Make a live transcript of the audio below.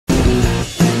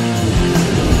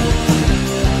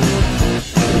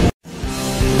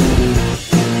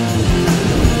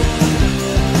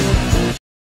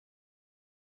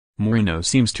Mourinho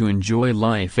seems to enjoy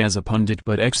life as a pundit,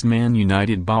 but ex-Man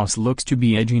United boss looks to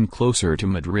be edging closer to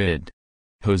Madrid.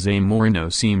 Jose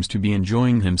Mourinho seems to be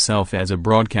enjoying himself as a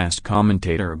broadcast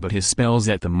commentator, but his spells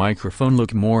at the microphone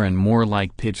look more and more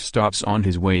like pit stops on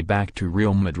his way back to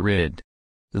Real Madrid.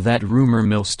 That rumour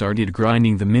mill started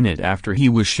grinding the minute after he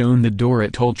was shown the door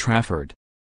at Old Trafford.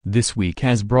 This week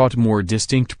has brought more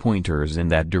distinct pointers in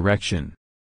that direction.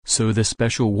 So the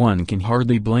special one can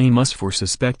hardly blame us for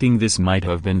suspecting this might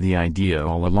have been the idea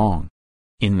all along.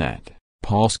 In that,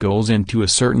 Paul Scholes and to a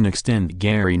certain extent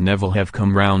Gary Neville have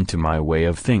come round to my way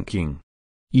of thinking.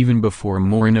 Even before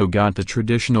Mourinho got the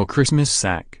traditional Christmas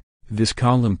sack, this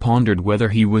column pondered whether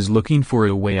he was looking for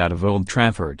a way out of Old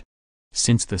Trafford.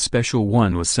 Since the special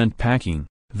one was sent packing,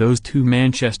 those two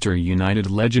Manchester United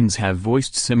legends have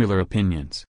voiced similar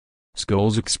opinions.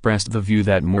 Scholes expressed the view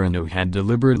that Mourinho had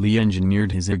deliberately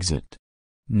engineered his exit.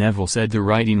 Neville said the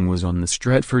writing was on the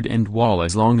Stretford End wall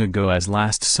as long ago as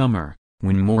last summer,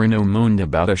 when Mourinho moaned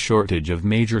about a shortage of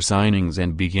major signings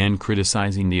and began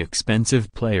criticizing the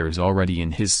expensive players already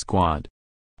in his squad.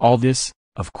 All this,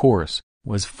 of course,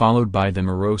 was followed by the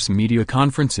morose media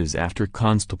conferences after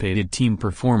constipated team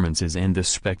performances and the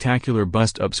spectacular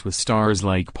bust-ups with stars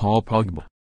like Paul Pogba.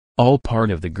 All part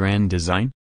of the grand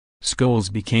design?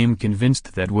 Scholes became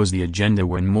convinced that was the agenda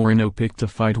when Mourinho picked a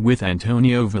fight with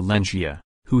Antonio Valencia,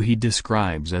 who he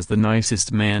describes as the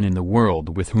nicest man in the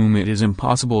world with whom it is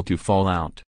impossible to fall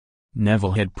out.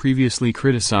 Neville had previously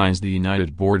criticized the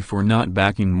United board for not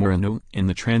backing Mourinho in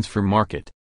the transfer market.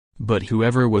 But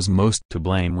whoever was most to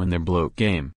blame when their blow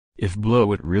came, if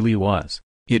blow it really was,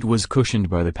 it was cushioned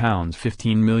by the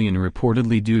 £15 million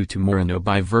reportedly due to Mourinho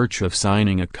by virtue of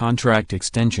signing a contract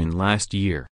extension last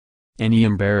year. Any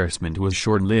embarrassment was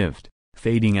short-lived,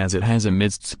 fading as it has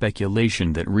amidst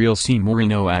speculation that Real see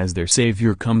Mourinho as their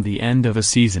savior come the end of a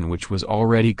season which was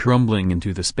already crumbling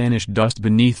into the Spanish dust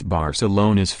beneath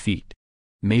Barcelona's feet.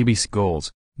 Maybe Scholes,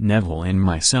 Neville and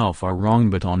myself are wrong,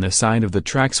 but on the side of the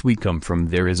tracks we come from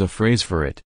there is a phrase for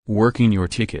it: working your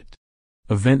ticket.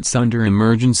 Events under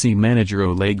emergency manager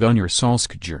Ole Gunnar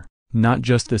Solskjaer, not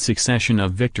just the succession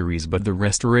of victories but the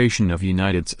restoration of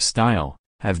United's style,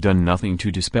 have done nothing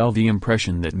to dispel the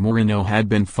impression that Mourinho had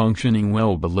been functioning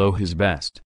well below his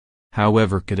best.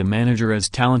 However, could a manager as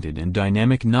talented and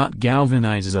dynamic not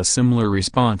galvanize a similar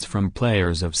response from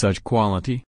players of such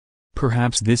quality?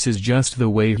 Perhaps this is just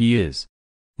the way he is.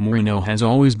 Mourinho has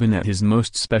always been at his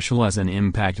most special as an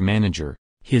impact manager,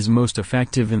 his most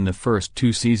effective in the first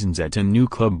 2 seasons at a new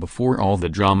club before all the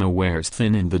drama wears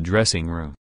thin in the dressing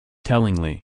room.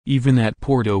 Tellingly, even at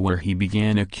Porto, where he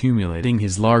began accumulating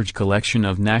his large collection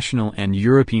of national and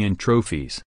European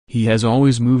trophies, he has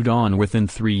always moved on within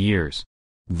 3 years.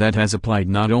 That has applied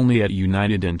not only at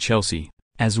United and Chelsea,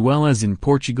 as well as in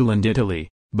Portugal and Italy,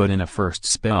 but in a first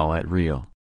spell at Real.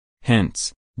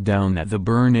 Hence, down at the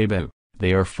Bernabeu,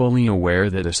 they are fully aware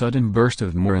that a sudden burst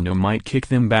of Mourinho might kick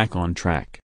them back on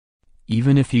track.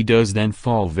 Even if he does then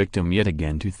fall victim yet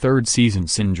again to third season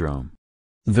syndrome.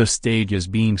 The stage is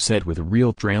being set with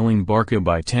Real trailing Barca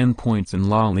by 10 points in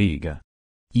La Liga.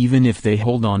 Even if they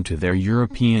hold on to their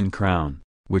European crown,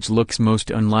 which looks most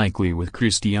unlikely with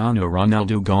Cristiano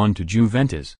Ronaldo gone to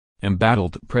Juventus,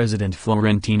 embattled President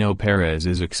Florentino Perez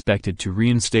is expected to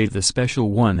reinstate the special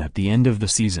one at the end of the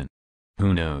season.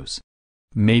 Who knows?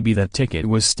 Maybe that ticket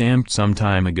was stamped some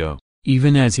time ago,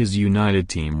 even as his United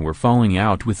team were falling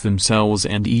out with themselves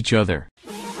and each other.